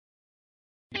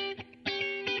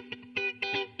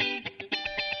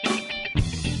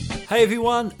Hey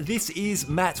everyone, this is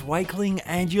Matt Wakeling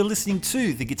and you're listening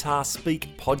to the Guitar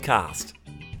Speak podcast.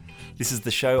 This is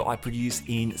the show I produce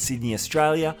in Sydney,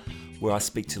 Australia, where I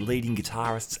speak to leading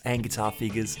guitarists and guitar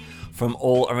figures from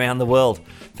all around the world.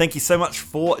 Thank you so much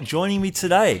for joining me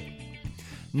today.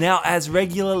 Now, as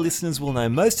regular listeners will know,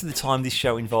 most of the time this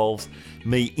show involves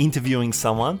me interviewing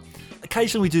someone.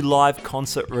 Occasionally we do live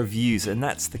concert reviews, and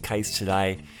that's the case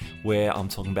today, where I'm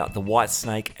talking about the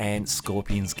Whitesnake and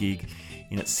Scorpions gig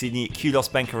in Sydney at Kudos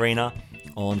Bank Arena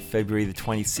on February the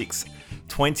 26th,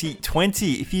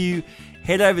 2020. If you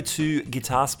head over to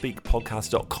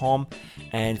guitarspeakpodcast.com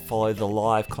and follow the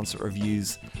live concert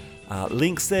reviews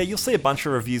links there, you'll see a bunch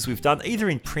of reviews we've done, either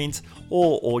in print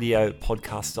or audio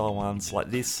podcast style ones like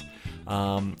this.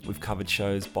 We've covered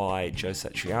shows by Joe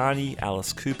Satriani,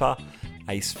 Alice Cooper,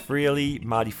 Ace Frehley,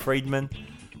 Marty Friedman,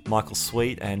 Michael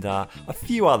Sweet, and a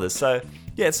few others. So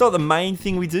yeah, it's not the main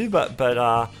thing we do, but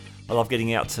I love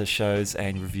getting out to shows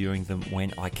and reviewing them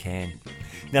when I can.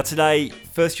 Now today,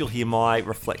 first you'll hear my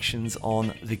reflections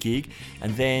on the gig,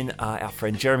 and then our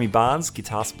friend Jeremy Barnes,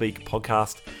 Guitar Speak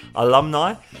podcast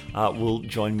alumni, will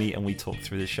join me and we talk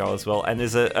through the show as well. And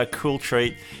there's a cool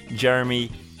treat.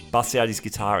 Jeremy busts out his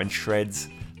guitar and shreds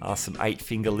some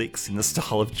 8-finger licks in the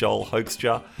style of Joel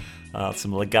Hoekstra,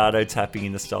 some legato tapping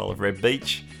in the style of Reb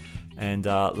Beach, and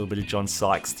a little bit of John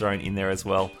Sykes thrown in there as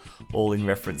well, all in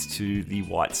reference to the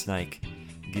Whitesnake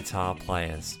guitar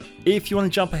players. If you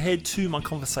want to jump ahead to my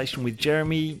conversation with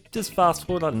Jeremy, just fast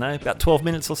forward, I don't know, about 12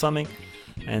 minutes or something,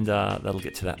 and that'll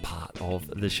get to that part of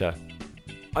the show.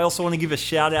 I also want to give a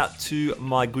shout out to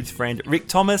my good friend Rick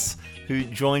Thomas, who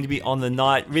joined me on the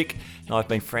night. Rick and I have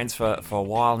been friends for a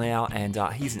while now, and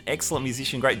he's an excellent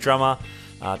musician, great drummer,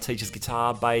 teaches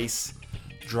guitar, bass,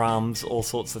 drums, all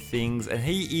sorts of things, and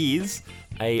he is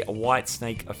a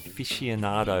Whitesnake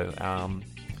aficionado.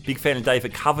 Big fan of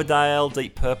David Coverdale,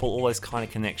 Deep Purple, all those kind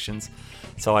of connections.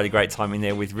 So I had a great time in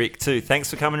there with Rick too. Thanks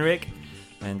for coming, Rick.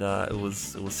 And it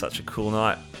was such a cool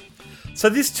night. So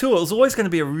this tour was always going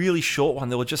to be a really short one.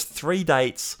 There were just 3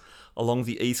 dates along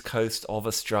the east coast of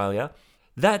Australia.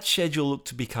 That schedule looked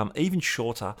to become even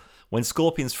shorter when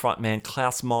Scorpions frontman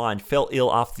Klaus Meine fell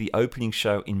ill after the opening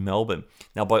show in Melbourne.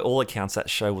 Now, by all accounts, that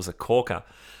show was a corker,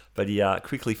 but he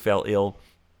quickly fell ill.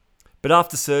 But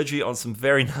after surgery on some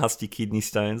very nasty kidney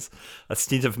stones, a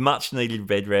stint of much-needed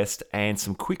bed rest, and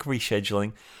some quick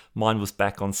rescheduling, Meine was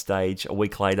back on stage a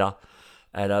week later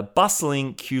at a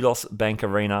bustling Kudos Bank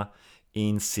Arena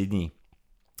in Sydney.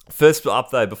 First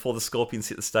up, though, before the Scorpions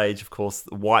hit the stage, of course,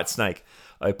 Whitesnake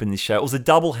opened this show. It was a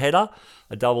double header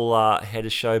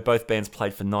show. Both bands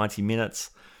played for 90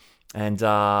 minutes. And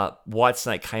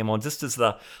Whitesnake came on just as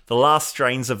the last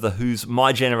strains of The Who's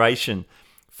My Generation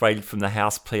faded from the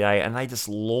house PA, and they just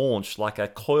launched like a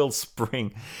coiled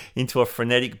spring into a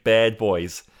frenetic Bad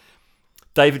Boys.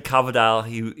 David Coverdale,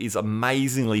 he is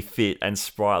amazingly fit and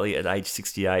sprightly at age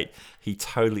 68. He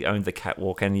totally owned the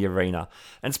catwalk and the arena.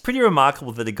 And it's pretty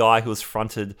remarkable that a guy who has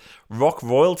fronted rock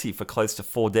royalty for close to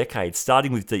 4 decades,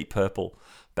 starting with Deep Purple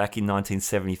back in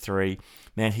 1973,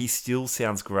 man, he still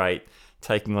sounds great,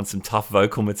 taking on some tough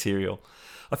vocal material.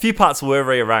 A few parts were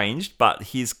rearranged, but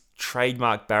his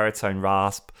trademark baritone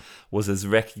rasp was as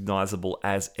recognisable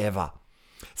as ever.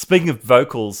 Speaking of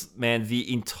vocals, man,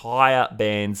 the entire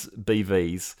band's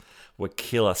BVs were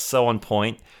killer, so on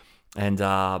point, and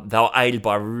they were aided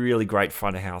by a really great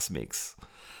front of house mix.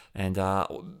 And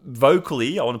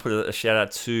vocally, I want to put a shout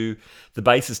out to the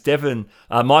bassist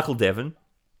Michael Devon,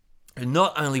 who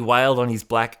not only wailed on his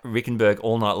black Rickenberg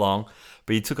all night long,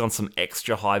 but he took on some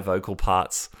extra high vocal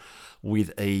parts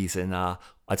with ease, and I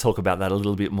talk about that a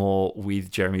little bit more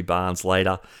with Jeremy Barnes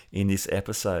later in this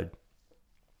episode.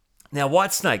 Now,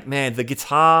 Whitesnake, man, the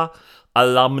guitar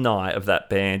alumni of that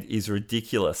band is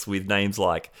ridiculous, with names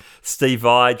like Steve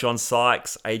Vai, John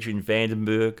Sykes, Adrian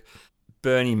Vandenberg,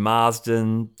 Bernie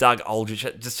Marsden, Doug Aldrich,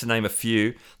 just to name a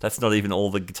few. That's not even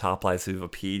all the guitar players who've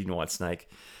appeared in Whitesnake.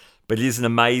 But it is an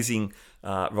amazing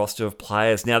roster of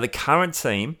players. Now, the current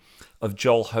team of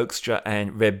Joel Hoekstra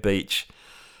and Reb Beach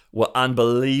were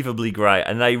unbelievably great,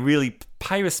 and they really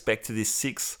pay respect to this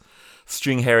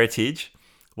 6-string heritage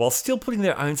while still putting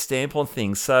their own stamp on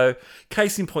things. So,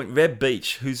 case in point, Reb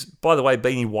Beach, who's, by the way,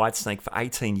 been in Whitesnake for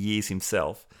 18 years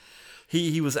himself,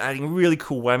 he was adding really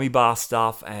cool whammy bar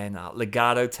stuff and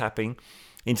legato tapping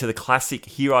into the classic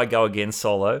Here I Go Again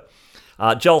solo.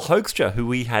 Joel Hoekstra, who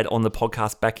we had on the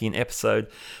podcast back in episode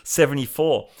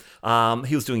 74,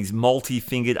 he was doing his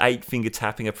multi-fingered, 8-finger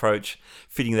tapping approach,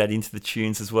 fitting that into the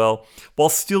tunes as well, while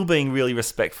still being really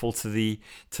respectful to the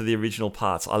original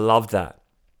parts. I loved that.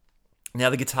 Now,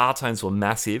 the guitar tones were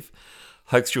massive.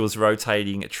 Hoekstra was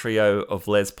rotating a trio of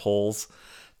Les Pauls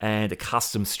and a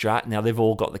custom Strat. Now, they've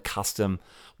all got the custom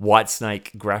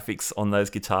Whitesnake graphics on those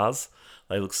guitars.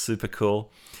 They look super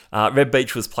cool. Red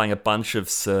Beach was playing a bunch of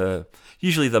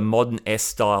usually the modern S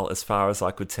style as far as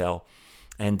I could tell.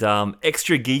 And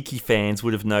extra geeky fans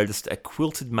would have noticed a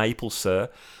quilted maple, sir,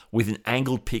 with an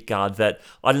angled pickguard that,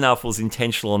 I don't know if it was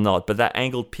intentional or not, but that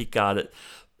angled pickguard,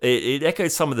 it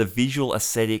echoed some of the visual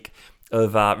aesthetic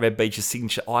of Red Beach's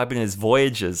signature Ibanez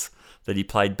Voyagers that he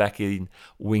played back in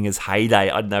Winger's heyday.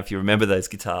 I don't know if you remember those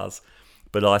guitars,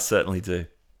 but I certainly do.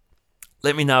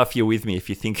 Let me know if you're with me, if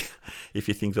you think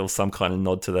there was some kind of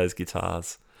nod to those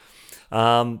guitars.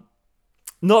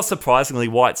 Not surprisingly,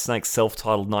 Whitesnake's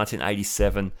self-titled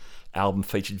 1987 album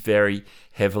featured very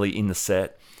heavily in the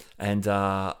set. And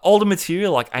older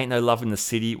material like Ain't No Love in the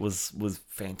City was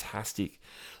fantastic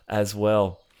as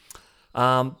well.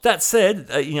 That said,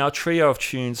 a trio of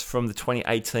tunes from the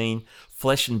 2018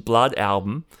 Flesh and Blood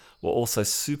album were also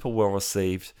super well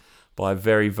received by a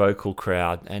very vocal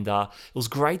crowd. And it was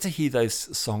great to hear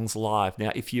those songs live.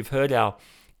 Now, if you've heard our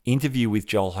interview with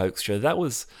Joel Hoekstra, that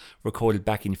was recorded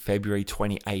back in February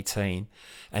 2018,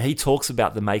 and he talks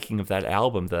about the making of that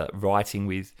album, the writing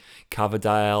with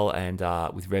Coverdale and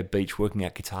with Red Beach, working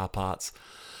out guitar parts.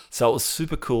 So it was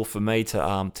super cool for me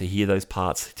to hear those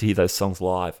parts, to hear those songs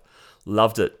live.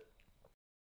 Loved it.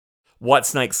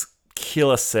 Whitesnake's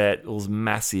killer set was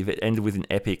massive. It ended with an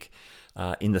epic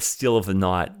in the still of the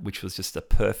night, which was just a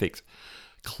perfect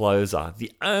closer.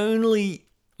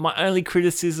 My only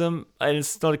criticism, and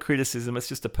it's not a criticism, it's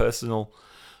just a personal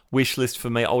wish list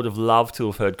for me. I would have loved to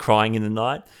have heard Crying in the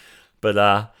Night,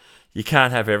 but you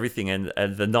can't have everything, and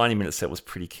the 90-minute set was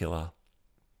pretty killer.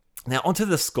 Now, onto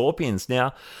the Scorpions.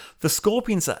 Now, the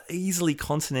Scorpions are easily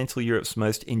continental Europe's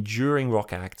most enduring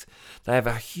rock act. They have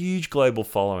a huge global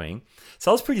following, so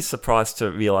I was pretty surprised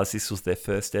to realise this was their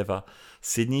first ever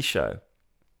Sydney show.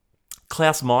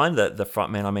 Klaus Meine, the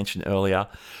frontman I mentioned earlier,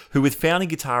 who with founding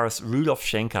guitarist Rudolf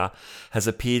Schenker has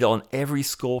appeared on every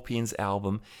Scorpions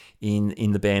album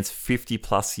in the band's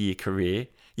 50-plus year career.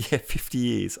 Yeah, 50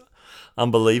 years.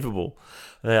 Unbelievable.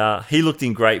 He looked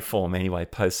in great form anyway,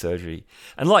 post-surgery.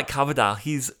 And like Coverdale,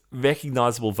 his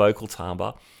recognisable vocal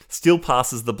timbre still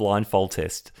passes the blindfold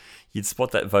test. You'd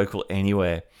spot that vocal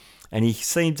anywhere. And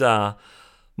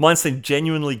Meine seemed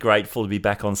genuinely grateful to be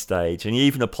back on stage, and he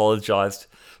even apologised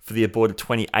for the aborted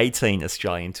 2018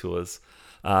 Australian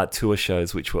tour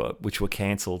shows, which were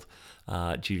cancelled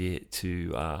due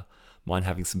to Meine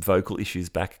having some vocal issues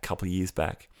back a couple of years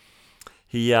back.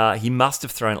 He must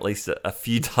have thrown at least a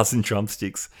few dozen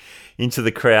drumsticks into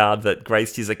the crowd that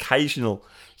graced his occasional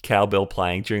cowbell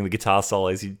playing during the guitar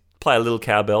solos. He'd play a little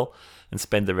cowbell and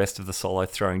spend the rest of the solo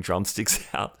throwing drumsticks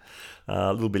out.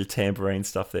 A little bit of tambourine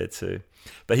stuff there too.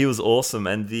 But he was awesome.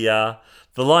 And the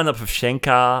lineup of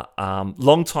Schenker,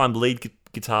 longtime lead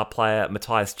guitar player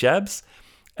Matthias Jabs,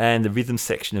 and the rhythm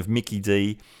section of Mickey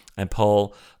D and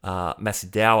Paul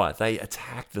Masidawa, they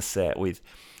attacked the set with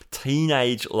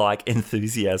teenage-like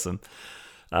enthusiasm.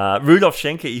 Rudolf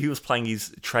Schenker, he was playing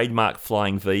his trademark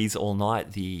flying V's all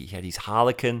night. He had his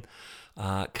Harlequin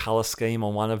colour scheme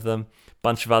on one of them,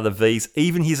 bunch of other V's,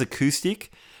 even his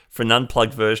acoustic for an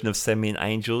unplugged version of Send Me an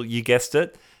Angel. You guessed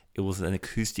it, it was an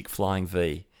acoustic flying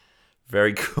V.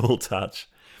 Very cool touch.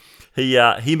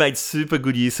 He made super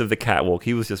good use of the catwalk.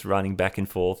 He was just running back and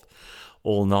forth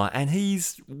all night, and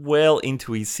he's well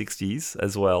into his 60s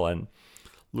as well, and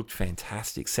looked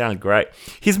fantastic. Sounded great.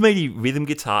 His meaty rhythm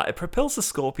guitar, it propels the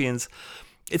Scorpions.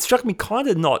 It struck me kind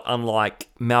of not unlike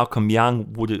Malcolm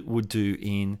Young would do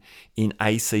in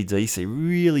AC/DC,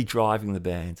 really driving the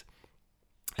band.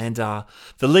 And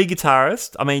the lead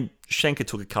guitarist, I mean, Schenker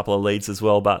took a couple of leads as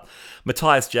well, but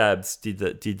Matthias Jabs did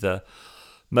the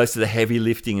most of the heavy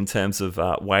lifting in terms of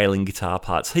wailing guitar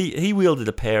parts. He wielded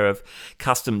a pair of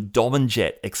custom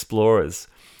Dominjet Explorers,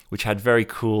 which had very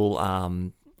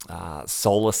cool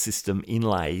solar system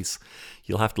inlays.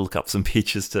 You'll have to look up some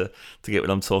pictures to get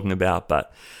what I'm talking about,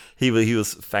 but he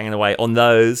was fanging away on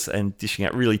those and dishing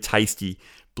out really tasty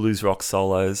blues rock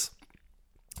solos.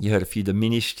 You heard a few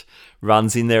diminished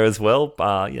runs in there as well,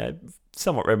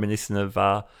 somewhat reminiscent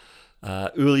of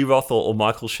Uli Roth or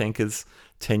Michael Schenker's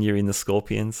tenure in the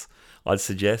Scorpions, I'd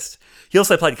suggest. He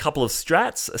also played a couple of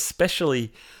strats,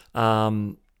 especially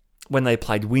when they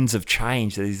played Winds of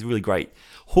Change. There's these really great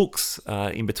hooks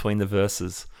in between the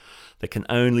verses that can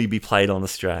only be played on the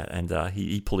Strat, and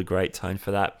he pulled a great tone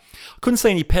for that. I couldn't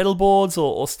see any pedal boards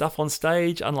or stuff on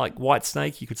stage. Unlike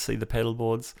Whitesnake, you could see the pedal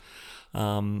boards.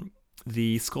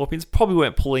 The Scorpions probably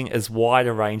weren't pulling as wide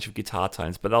a range of guitar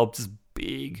tones, but they were just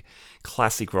big,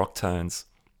 classic rock tones.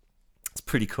 It's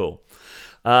pretty cool.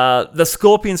 The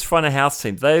Scorpions front of house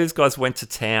team, those guys went to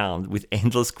town with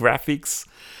endless graphics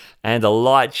and a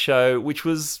light show, which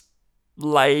was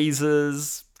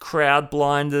lasers, crowd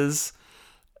blinders,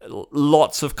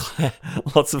 lots of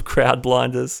crowd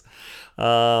blinders.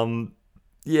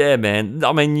 Yeah, man.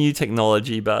 I mean, new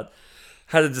technology, but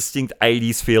had a distinct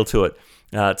 80s feel to it,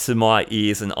 to my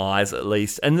ears and eyes at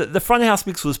least. And the front of house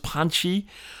mix was punchy,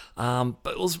 but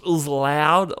it was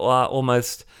loud,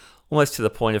 almost to the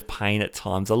point of pain at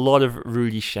times. A lot of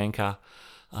Rudy Schenker,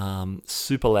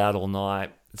 super loud all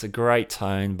night. It's a great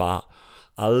tone, but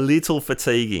a little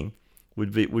fatiguing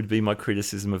would be my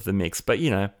criticism of the mix. But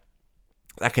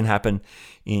that can happen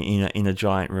in a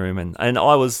giant room. And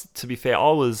I was, to be fair,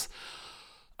 towards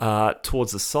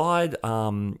the side,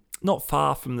 not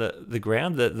far from the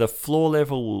ground. The floor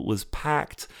level was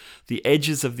packed. The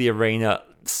edges of the arena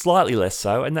slightly less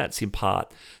so, and that's in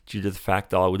part due to the fact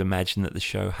that I would imagine that the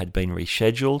show had been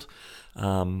rescheduled.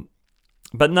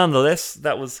 But nonetheless,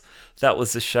 that was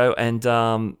the show, and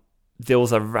there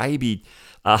was a rabid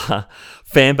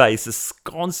fan base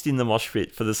ensconced in the mosh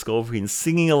pit for the Scorpions,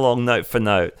 singing along note for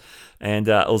note, and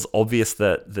it was obvious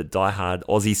that diehard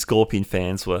Aussie Scorpion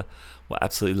fans were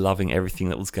absolutely loving everything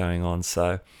that was going on.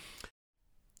 So,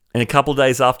 and a couple of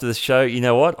days after the show, you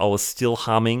know what? I was still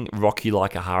humming Rock You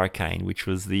Like a Hurricane, which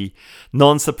was the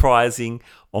non-surprising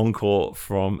encore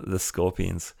from the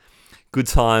Scorpions. Good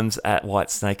times at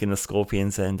Whitesnake and the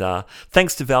Scorpions, and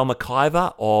thanks to Val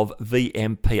McIver of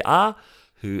VMPR,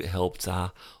 who helped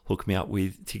hook me up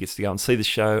with tickets to go and see the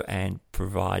show and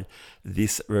provide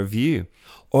this review.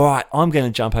 All right, I'm going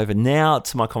to jump over now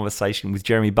to my conversation with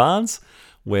Jeremy Barnes,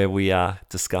 where we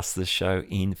discuss the show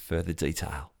in further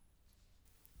detail.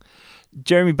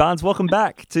 Jeremy Barnes, welcome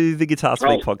back to the Guitar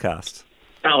Speak podcast.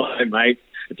 Hello, mate.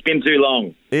 It's been too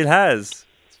long. It has.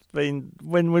 It's been.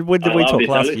 When did we talk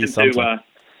last year?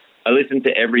 I listened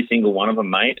to every single one of them,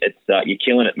 mate. It's you're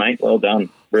killing it, mate. Well done.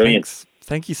 Brilliant. Thanks.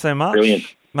 Thank you so much. Brilliant.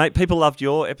 Mate, people loved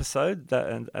your episode,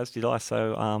 and as did I.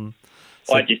 So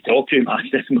I just talk too much.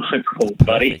 That's my fault,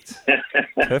 buddy.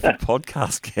 Perfect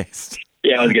podcast guest.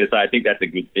 Yeah, I was going to say, I think that's a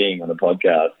good thing on the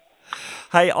podcast.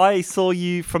 Hey, I saw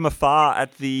you from afar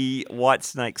at the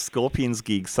Whitesnake Scorpions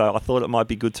gig, so I thought it might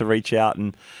be good to reach out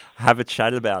and have a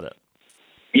chat about it.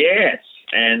 Yes,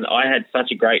 and I had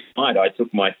such a great night. I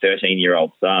took my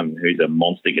 13-year-old son, who's a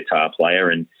monster guitar player,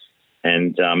 and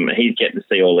he's getting to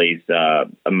see all these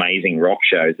amazing rock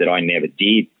shows that I never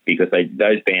did because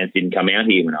those bands didn't come out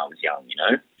here when I was young,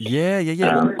 Yeah.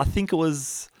 I think it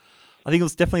was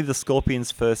definitely the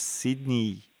Scorpions' first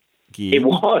Sydney gig. It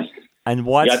was. And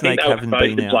Whitesnake haven't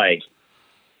been out. Play.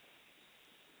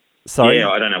 Sorry?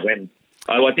 Yeah, I don't know when.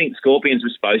 I think Scorpions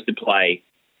were supposed to play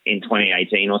in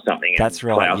 2018 or something. That's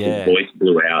right, Klaus's voice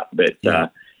blew out. But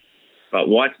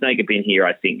Whitesnake have been here,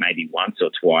 I think, maybe once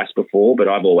or twice before, but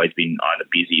I've always been either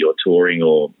busy or touring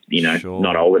or,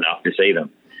 not old enough to see them.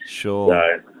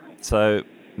 Sure. So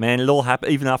man, it all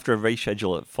happened. Even after a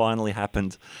reschedule, it finally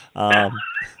happened. I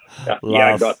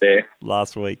got there.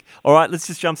 Last week. All right, let's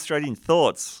just jump straight in.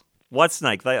 Thoughts?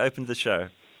 Whitesnake, they opened the show.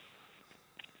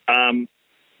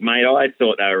 Mate, I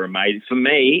thought they were amazing. For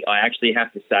me, I actually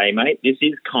have to say, mate, this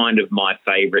is kind of my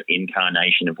favourite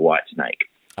incarnation of Whitesnake.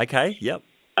 Okay, yep.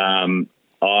 I'm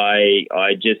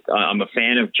a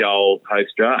fan of Joel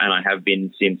Hoekstra, and I have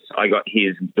been since I got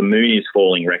his The Moon Is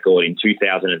Falling record in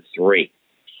 2003.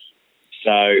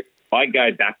 So I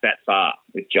go back that far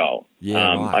with Joel.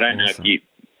 Yeah, right. I don't know if you...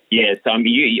 Yeah, so I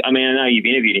know you've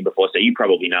interviewed him before, so you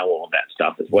probably know all of that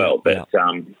stuff as well. Yeah.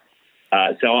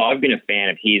 But so I've been a fan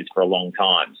of his for a long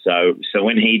time. So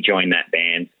when he joined that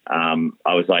band,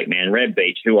 I was like, man, Reb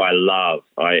Beach, who I love,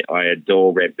 I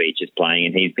adore Reb Beach's playing,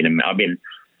 and I've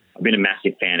been a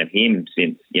massive fan of him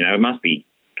since it must be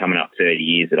coming up 30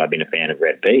 years that I've been a fan of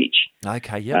Reb Beach.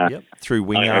 Okay, yep. Through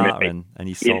Winger and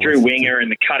his solo. Yeah, through Winger and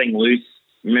the Cutting Loose.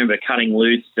 Remember Cutting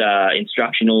Loose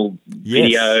instructional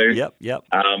video? Yep.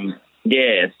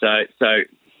 So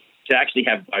to actually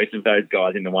have both of those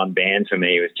guys in the one band for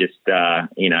me was just, that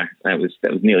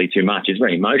was nearly too much. It's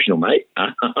very emotional, mate.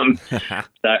 And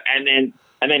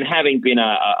then having been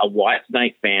a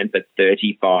Whitesnake fan for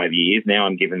 35 years, now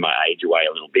I'm giving my age away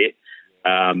a little bit.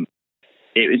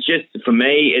 It was just, for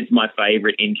me, it's my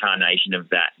favourite incarnation of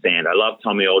that band. I love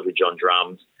Tommy Aldridge on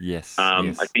drums. Yes.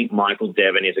 I think Michael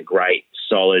Devon is a great,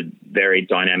 solid, very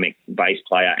dynamic bass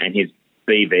player, and his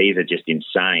BVs are just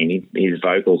insane. His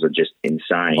vocals are just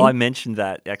insane. I mentioned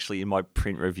that actually in my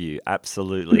print review.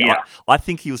 Absolutely. Yeah. I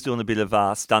think he was doing a bit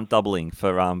of stunt doubling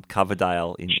for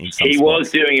Coverdale in some He spots.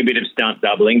 was doing a bit of stunt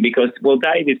doubling because,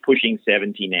 Dave is pushing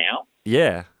 70 now.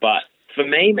 Yeah. But for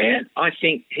me, man, I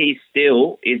think he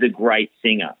still is a great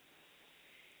singer.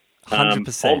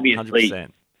 100%. Obviously,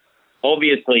 100%.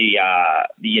 obviously,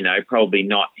 probably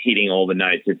not hitting all the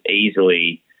notes as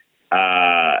easily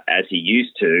as he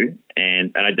used to.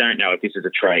 And I don't know if this is a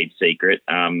trade secret,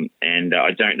 and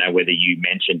I don't know whether you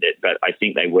mentioned it, but I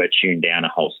think they were tuned down a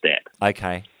whole step.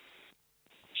 Okay.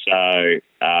 So,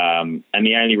 and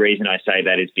the only reason I say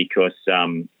that is because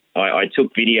I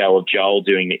took video of Joel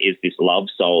doing the Is This Love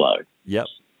solo. Yep.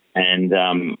 And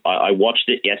I watched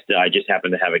it yesterday. I just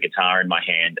happened to have a guitar in my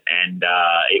hand, and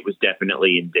it was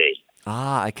definitely in D.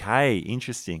 Ah, okay.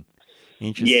 Interesting.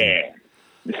 Yeah.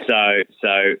 So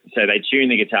they tune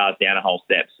the guitars down a whole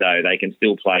step so they can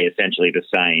still play essentially the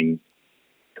same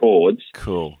chords.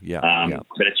 Cool. Yeah.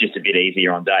 But it's just a bit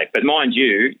easier on Dave. But mind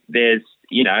you, there's,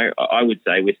 I would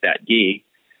say with that gig,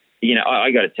 I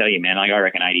got to tell you, man, I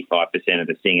reckon 85% of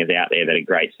the singers out there that are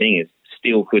great singers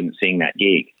still couldn't sing that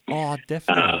gig. Oh,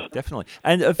 definitely.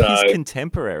 And of his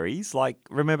contemporaries, like,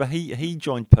 remember, he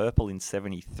joined Purple in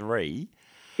 73.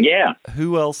 Yeah.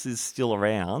 Who else is still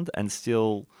around and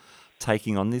still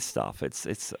taking on this stuff? It's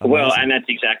amazing. Well, and that's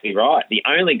exactly right. The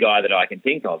only guy that I can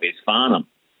think of is Farnham,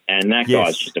 and that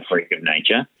guy's just a freak of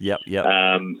nature. Yep.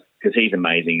 Because he's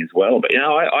amazing as well. But,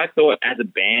 I thought as a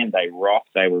band they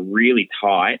rocked. They were really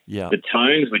tight. Yeah. The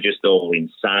tones were just all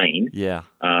insane. Yeah.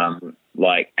 For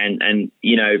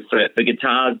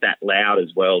guitars that loud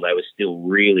as well, they were still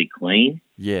really clean.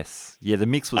 Yes. Yeah, the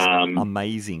mix was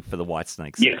amazing for the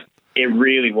Whitesnake set. Yeah, it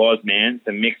really was, man.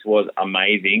 The mix was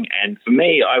amazing. And for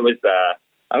me, I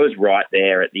was right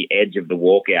there at the edge of the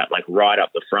walkout, like right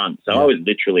up the front. So I was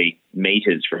literally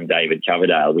meters from David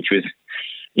Coverdale, which was,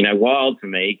 wild for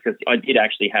me because I did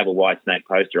actually have a Whitesnake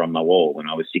poster on my wall when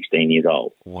I was 16 years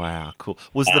old. Wow, cool.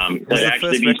 Was the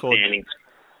first record...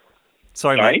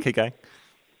 Sorry, mate, keep going.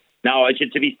 No,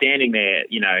 to be standing there,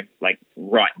 like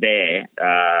right there,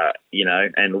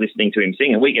 and listening to him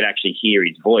sing, and we could actually hear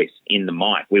his voice in the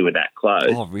mic. We were that close.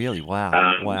 Oh, really?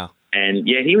 Wow. Wow. And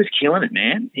yeah, he was killing it,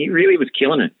 man. He really was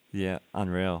killing it. Yeah,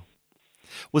 unreal.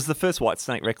 Was the first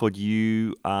Whitesnake record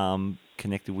you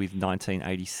connected with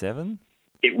 1987?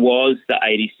 It was the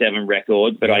 87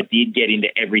 record, but I did get into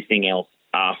everything else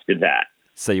after that.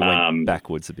 So you went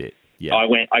backwards a bit. Yeah.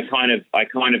 I kind of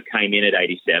came in at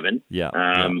 87. Yeah.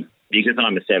 Because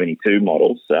I'm a 72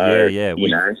 model. So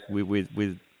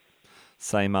with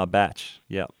same batch.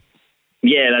 Yeah.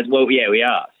 Yeah, we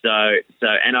are. So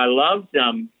and I loved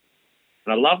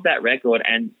that record,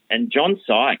 and John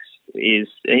Sykes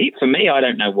for me, I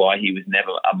don't know why he was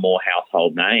never a more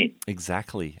household name.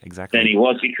 Exactly. Than he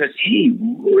was, because he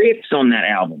rips on that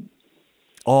album.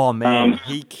 Oh man,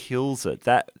 he kills it.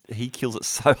 He kills it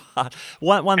so hard.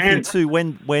 One thing too,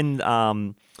 when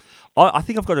I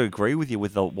think I've got to agree with you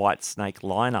with the Whitesnake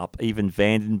lineup. Even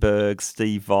Vandenberg,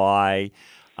 Steve Vai,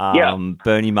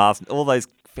 Bernie Marsden, all those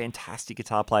fantastic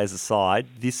guitar players aside,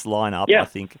 this lineup I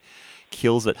think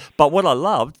kills it. But what I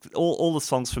loved, all the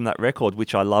songs from that record,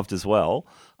 which I loved as well,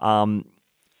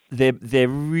 they're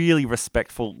really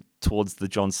respectful towards the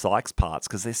John Sykes parts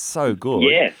because they're so good.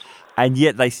 Yes. And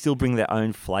yet they still bring their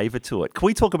own flavour to it. Can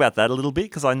we talk about that a little bit?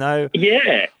 Because I know you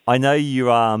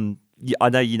know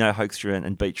Hoekstra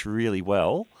and Beach really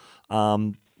well.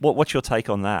 What's your take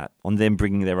on that? On them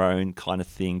bringing their own kind of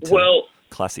thing to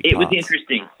classic parts? It was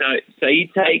interesting. So you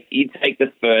take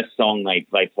the first song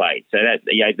they played. So that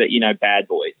Bad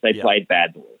Boys. They played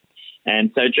Bad Boys.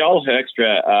 And so Joel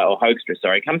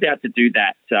Hoekstra, comes out to do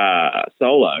that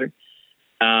solo.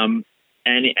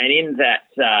 And in that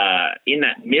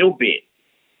middle bit,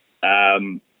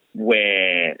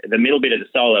 where the middle bit of the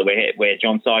solo where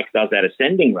John Sykes does that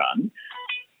ascending run,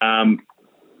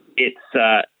 it's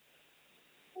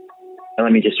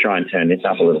let me just try and turn this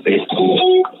up a little bit.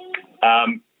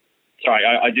 Sorry,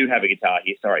 I do have a guitar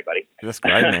here. Sorry, buddy. That's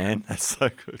great, man. That's so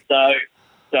good. So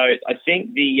I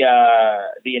think the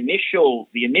initial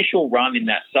run in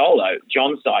that solo,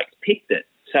 John Sykes picked it.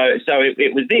 So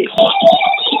it was this.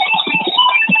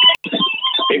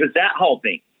 It was that whole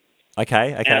thing.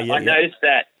 Okay. And I noticed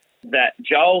that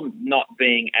Joel, not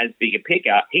being as big a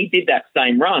picker, he did that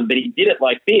same run, but he did it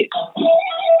like this.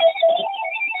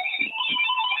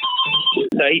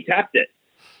 So he tapped it.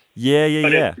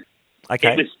 Yeah.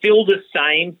 Okay. It was still the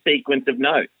same sequence of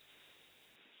notes.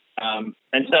 And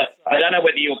so I don't know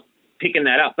whether you're picking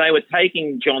that up. They were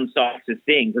taking John Sykes'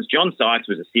 thing, because John Sykes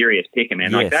was a serious picker,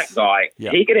 man. Yes. Like that guy,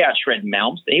 he could out-shred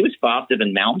Malmsteen. He was faster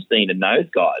than Malmsteen and those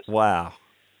guys. Wow.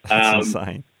 That's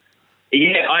insane.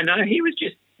 Yeah, I know. He was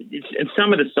just... And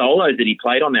some of the solos that he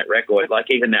played on that record, like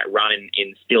even that run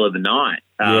in Still of the Night.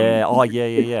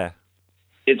 Yeah.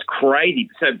 It's crazy.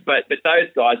 So, but those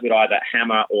guys would either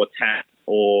hammer or tap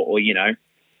or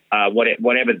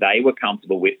whatever they were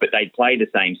comfortable with, but they'd play the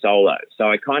same solo.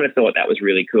 So I kind of thought that was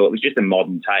really cool. It was just a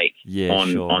modern take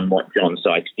on what John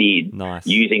Sykes did,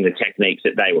 using the techniques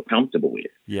that they were comfortable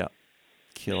with. Yeah,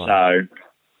 killer.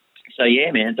 So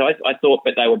yeah, man. So I thought,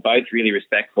 but they were both really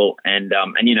respectful, and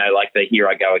you know, like the "Here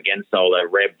I Go Again" solo,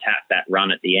 Reb tapped that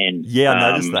run at the end. Yeah,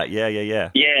 I noticed that. Yeah.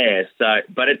 Yeah. So,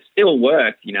 but it still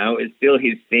worked. You know, it's still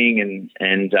his thing,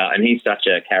 and he's such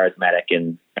a charismatic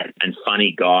and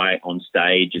funny guy on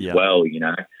stage as well. You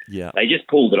know. Yeah. They just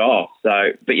pulled it off.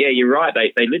 So, but yeah, you're right.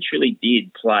 They literally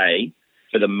did play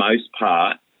for the most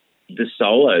part the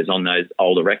solos on those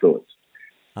older records.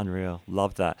 Unreal.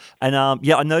 Love that. And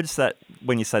I noticed that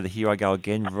when you say the "Here I Go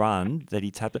Again" run, that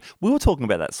he tapped it. We were talking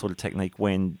about that sort of technique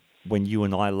when you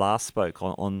and I last spoke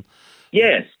on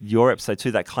your episode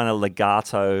too, that kind of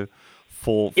legato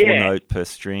four note per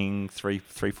string, three,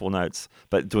 4 notes,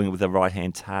 but doing it with a right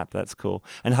hand tap. That's cool.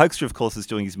 And Hoekstra, of course, is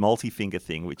doing his multi-finger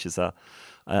thing, which is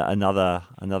another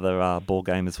ball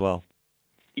game as well.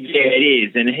 Yeah, it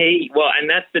is, and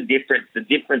that's the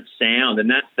different sound,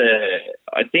 and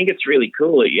I think it's really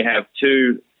cool that you have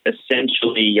two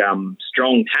essentially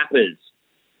strong tappers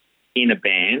in a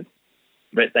band,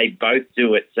 but they both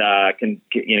do it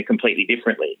completely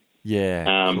differently. Yeah,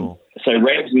 cool. So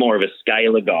Reb's more of a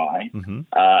scalar guy. Mm-hmm.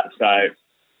 So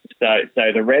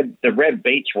the Reb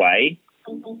Beach way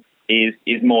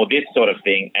is more this sort of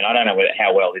thing, and I don't know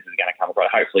how well this is going to come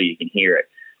across. Hopefully, you can hear it.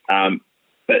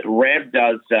 But Reb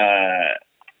does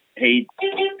he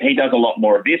does a lot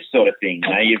more of this sort of thing. You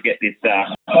know, you get this.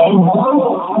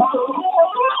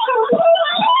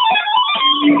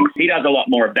 He does a lot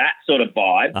more of that sort of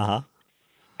vibe. Uh-huh.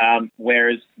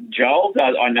 Whereas Joel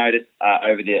does, I noticed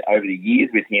over the years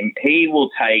with him, he will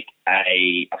take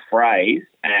a phrase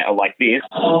like this.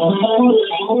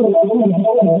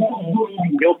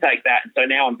 He'll take that. So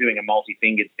now I'm doing a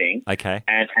multi-fingered thing. Okay.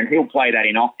 And he'll play that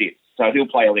in octaves. So he'll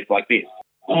play a lick like this.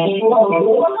 So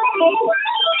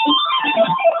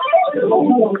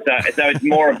it's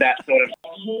more of that sort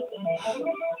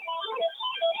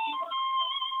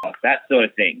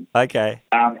of thing. Okay.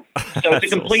 So it's a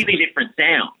completely different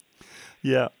sound.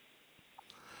 Yeah.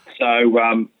 So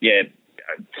I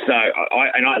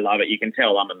love it. You can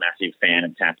tell I'm a massive fan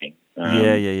of tapping.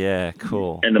 Yeah.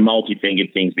 Cool. And the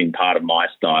multi-fingered thing's been part of my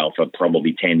style for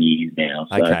probably 10 years now.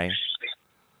 So. Okay.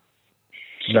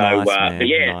 So,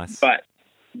 nice.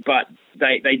 but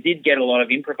they did get a lot of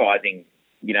improvising,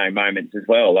 you know, moments as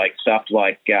well, like stuff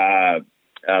like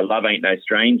 "Love Ain't No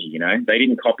Stranger." You know, they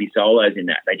didn't copy solos in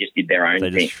that; they just did their own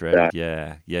thing. They just shredded,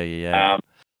 yeah.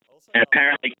 And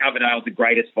apparently, Coverdale's the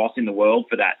greatest boss in the world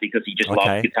for that because he just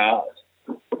loves guitars.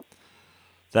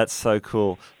 That's so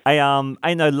cool. Ain't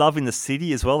No Love in the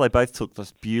City as well. They both took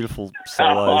those beautiful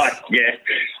solos. Yeah,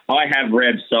 I have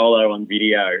Reb's solo on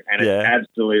video, and it's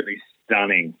absolutely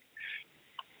stunning.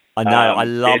 I know, I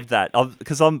love that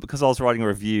because I was writing a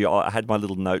review. I had my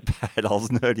little notepad. I was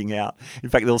nerding out. In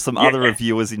fact, there were some other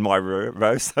reviewers in my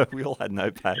row, so we all had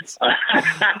notepads.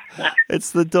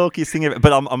 It's the dorkiest thing ever.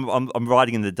 But I'm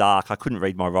writing in the dark. I couldn't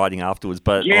read my writing afterwards.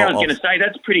 But I was going to say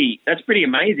that's pretty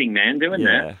amazing, man. Doing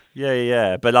that.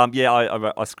 Yeah. But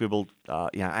I scribbled.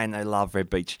 Ain't No Love, Reb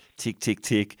Beach, tick tick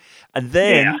tick, and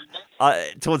then.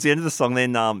 Towards the end of the song,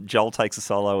 then Joel takes a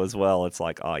solo as well. It's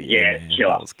like, it's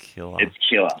killer. That was killer. It's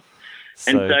killer.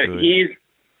 So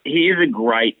here's a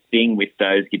great thing with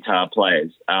those guitar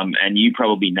players, and you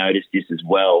probably noticed this as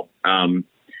well.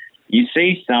 You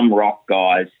see some rock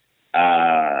guys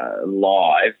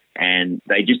live, and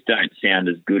they just don't sound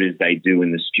as good as they do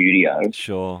in the studio.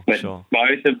 Sure. But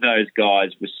both of those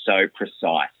guys were so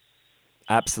precise.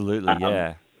 Absolutely,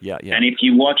 yeah. Yeah. And if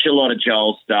you watch a lot of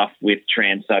Joel's stuff with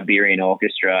Trans-Siberian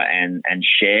Orchestra and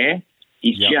Cher,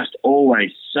 he's just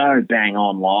always so bang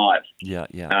on live. Yeah.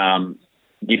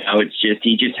 You know, it's just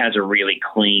he just has a really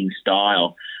clean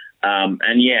style.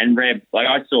 And Reb, like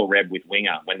I saw Reb with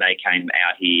Winger when they came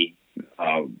out here.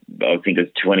 I think it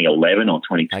was 2011 or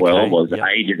 2012. Was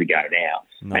ages ago now.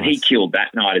 Nice. And he killed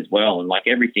that night as well. And like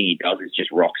everything he does is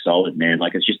just rock solid, man.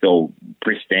 Like it's just all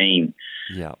pristine.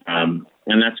 Yeah.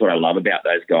 And that's what I love about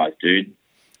those guys, dude.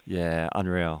 Yeah,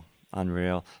 unreal.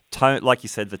 Tone, like you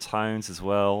said, the tones as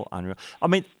well, unreal. I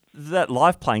mean, that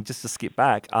live playing, just to skip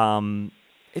back,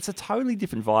 it's a totally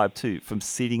different vibe too, from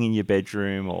sitting in your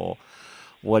bedroom or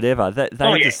whatever.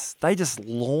 They just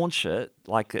launch it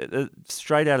like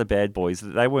straight out of Bad Boys.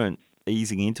 They weren't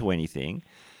easing into anything.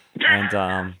 And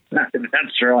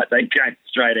that's right. They came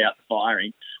straight out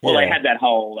firing. Well, they had that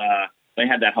whole they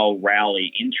had that whole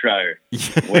Rowley intro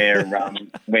where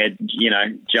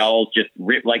Joel just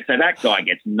ripped so that guy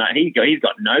gets he's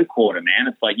got no quarter, man.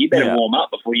 It's like you better warm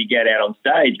up before you get out on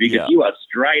stage because you are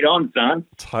straight on, son.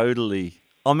 Totally.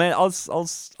 Oh man,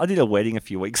 I did a wedding a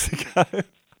few weeks ago.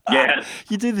 Yeah,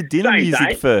 you do the dinner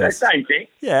music first. Same thing.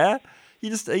 Yeah, you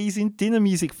just ease in dinner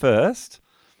music first.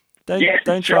 Don't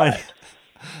try. Right.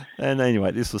 And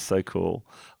anyway, this was so cool.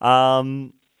 How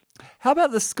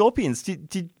about the Scorpions?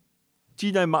 Do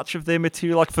you know much of their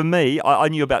material? Like for me, I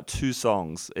knew about 2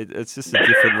 songs. It's just a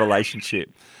different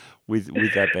relationship with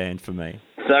that band for me.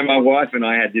 So my wife and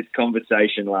I had this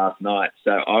conversation last night.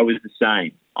 So I was the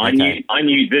same. I knew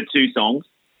the 2 songs.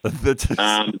 The 2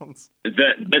 songs.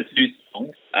 The 2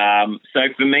 songs. So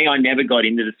for me, I never got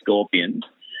into the Scorpions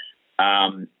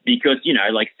because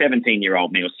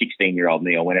 17-year-old me or 16-year-old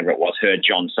me or whenever it was heard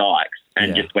John Sykes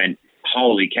and just went,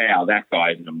 holy cow, that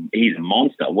guy, he's a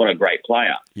monster. What a great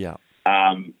player. Yeah.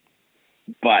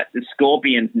 But the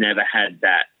Scorpions never had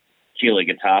that killer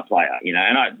guitar player,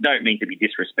 and I don't mean to be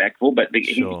disrespectful, but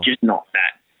he's just not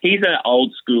that. He's an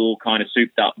old school kind of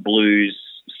souped up blues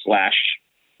 /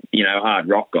 hard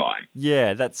rock guy.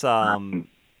 Yeah, that's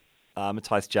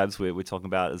Matthias Jabs we're talking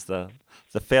about as the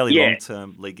fairly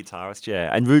long-term lead guitarist,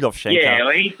 and Rudolf Schenker. Yeah,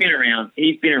 well, he's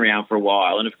been around for a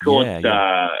while, and of course,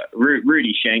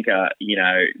 Rudy Schenker,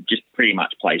 just pretty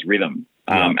much plays rhythm,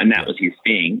 and that was his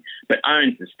thing. But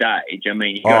owns the stage. I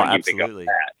mean, you got to give the guy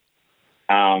that.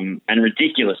 And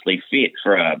ridiculously fit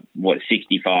for a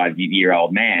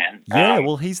 65-year-old man. Yeah,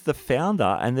 well, he's the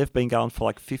founder, and they've been going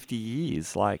for 50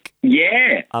 years.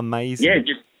 Amazing. Yeah,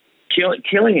 just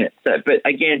killing it. So, but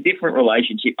again, different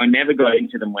relationship. I never got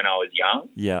into them when I was young.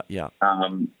 Yeah.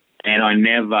 And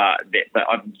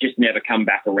I've just never come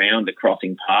back around to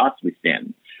crossing paths with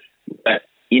them. But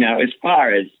as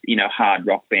far as hard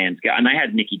rock bands go, and they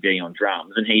had Nicky D on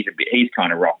drums, and he's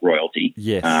kind of rock royalty.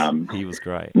 Yes, he was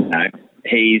great.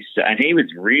 He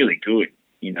was really good.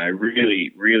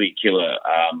 Really, really killer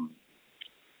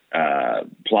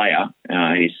player.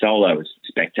 His solo was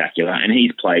spectacular, and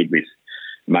he's played with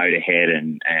Motorhead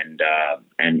and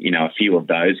a few of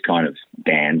those kind of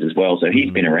bands as well. So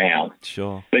he's been around.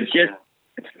 Sure. But just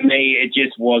for me, it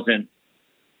just wasn't.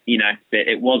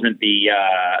 It wasn't the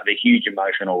huge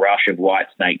emotional rush of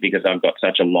Whitesnake because I've got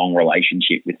such a long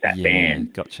relationship with that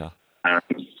band. Gotcha.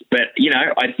 But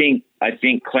I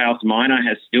think Klaus Meine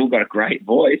has still got a great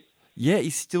voice. Yeah,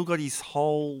 he's still got his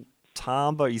whole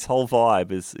timbre, his whole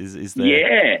vibe is there.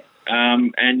 Yeah,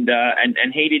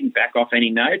 and he didn't back off any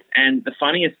notes. And the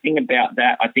funniest thing about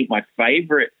that, I think my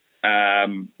favourite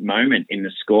moment in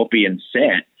the Scorpion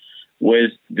set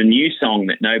was the new song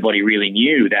that nobody really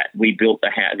knew, that we built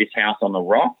this house on the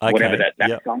rock, whatever that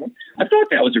song was. I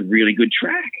thought that was a really good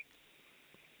track.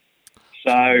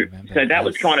 So that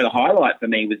was kind of the highlight for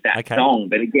me, was that song.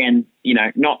 But again,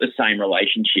 not the same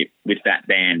relationship with that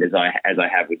band as I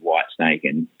have with Whitesnake.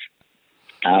 And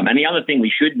the other thing we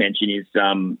should mention is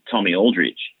Tommy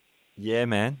Aldridge. Yeah,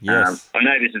 man. Yes. I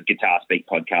know this is Guitar Speak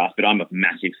podcast, but I'm a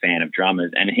massive fan of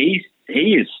drummers, and he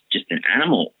is just an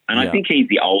animal. And I think he's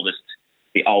the oldest.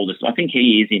 I think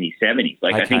he is in his 70s.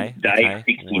 I think Dave's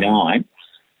 69.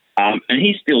 Wow. And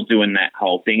he's still doing that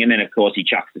whole thing. And then, of course, he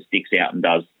chucks the sticks out and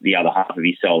does the other half of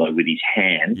his solo with his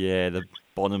hand. Yeah, the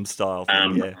Bonham style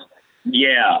thing, So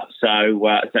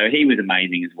he was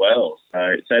amazing as well.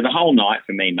 So the whole night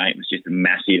for me, mate, was just a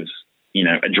massive,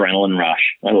 adrenaline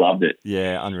rush. I loved it.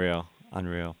 Yeah, unreal.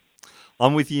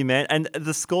 I'm with you, man. And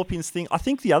the Scorpions thing, I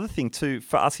think the other thing too,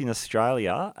 for us in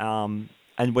Australia,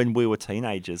 and when we were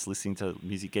teenagers listening to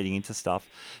music, getting into stuff,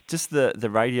 just the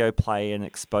radio play and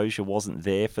exposure wasn't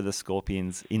there for the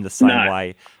Scorpions in the same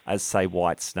way as, say,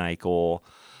 Whitesnake or,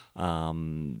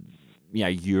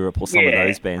 Europe or some of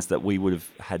those bands that we would have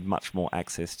had much more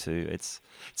access to. It's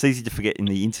easy to forget in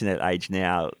the internet age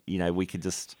now, we could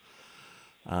just...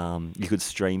 you could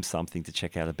stream something to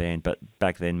check out a band, but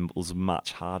back then it was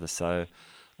much harder. So,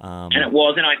 and it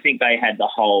was, and I think they had the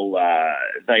whole,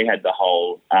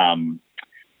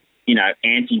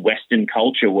 anti-Western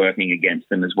culture working against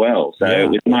them as well. So it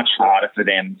was much harder for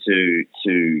them to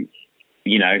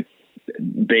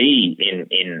be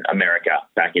in America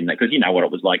back in because what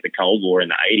it was like, the Cold War in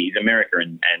the 80s. America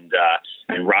and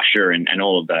Russia and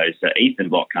all of those Eastern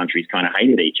Bloc countries kind of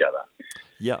hated each other.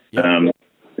 Yeah.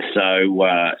 So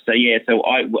I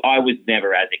was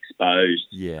never as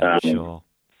exposed to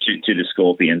the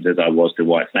Scorpions as I was to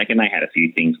Whitesnake, and they had a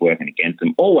few things working against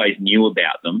them. Always knew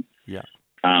about them. Yeah.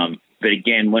 But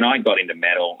again, when I got into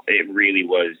metal, it really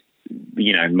was,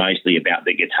 mostly about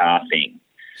the guitar thing.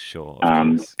 Sure.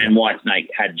 And Whitesnake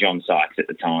had John Sykes at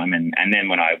the time, and then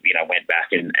when I went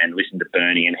back and listened to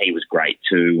Bernie, and he was great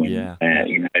too.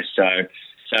 And,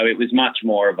 so it was much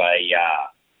more of a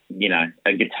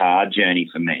guitar journey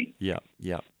for me. Yeah.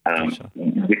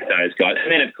 With those guys,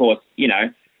 and then of course,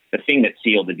 the thing that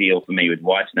sealed the deal for me with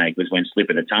Whitesnake was when Slip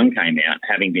of the Tongue came out.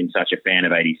 Having been such a fan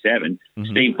of '87,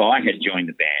 Steve Vai had joined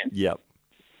the band. Yep.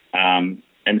 And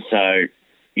so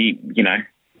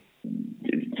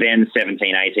then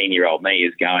 17, 18-year-old me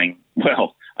is going,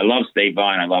 well, I love Steve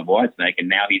Vai and I love Whitesnake, and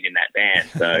now he's in that band.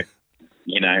 So,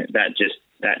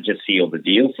 that just sealed the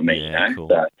deal for me. Yeah, cool.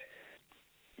 So,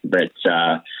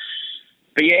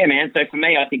 but yeah, man. So for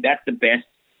me, I think that's the best.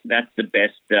 That's the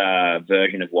best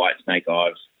version of Whitesnake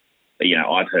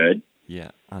I've heard.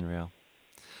 Yeah, unreal.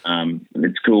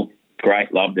 It's cool.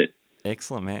 Great. Loved it.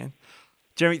 Excellent, man.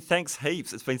 Jeremy, thanks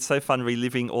heaps. It's been so fun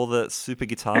reliving all the super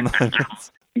guitar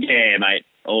moments. Yeah, mate.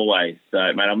 Always. So,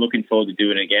 mate, I'm looking forward to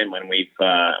doing it again when when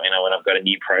I've got a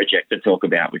new project to talk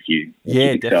about with you.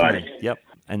 Yeah, definitely. Yep.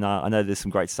 And I know there's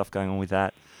some great stuff going on with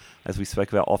that, as we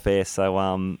spoke about off air.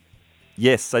 So,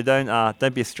 yes. So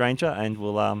don't be a stranger, and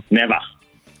we'll never.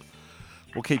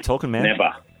 We'll keep talking, man.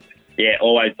 Never. Yeah,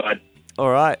 always, bud.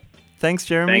 All right. Thanks,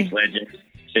 Jeremy. Thanks, legend.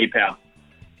 See you, pal.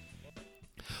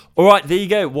 All right, there you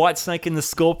go. Whitesnake and the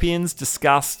Scorpions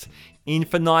discussed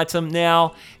Infinitum.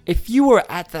 Now, if you were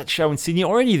at that show in Sydney,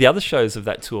 or any of the other shows of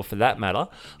that tour for that matter,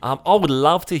 I would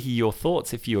love to hear your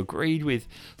thoughts. If you agreed with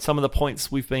some of the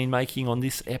points we've been making on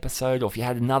this episode, or if you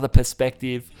had another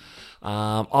perspective,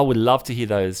 I would love to hear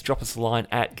those. Drop us a line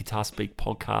at Guitar Speak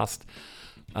Podcast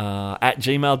at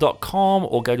gmail.com,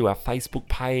 or go to our Facebook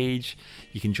page.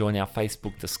 You can join our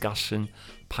Facebook discussion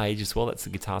page as well. That's the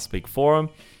Guitar Speak Forum.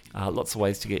 Lots of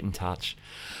ways to get in touch.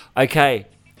 Okay,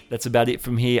 that's about it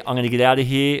from here. I'm going to get out of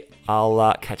here.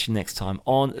 I'll catch you next time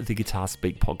on the Guitar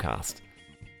Speak Podcast.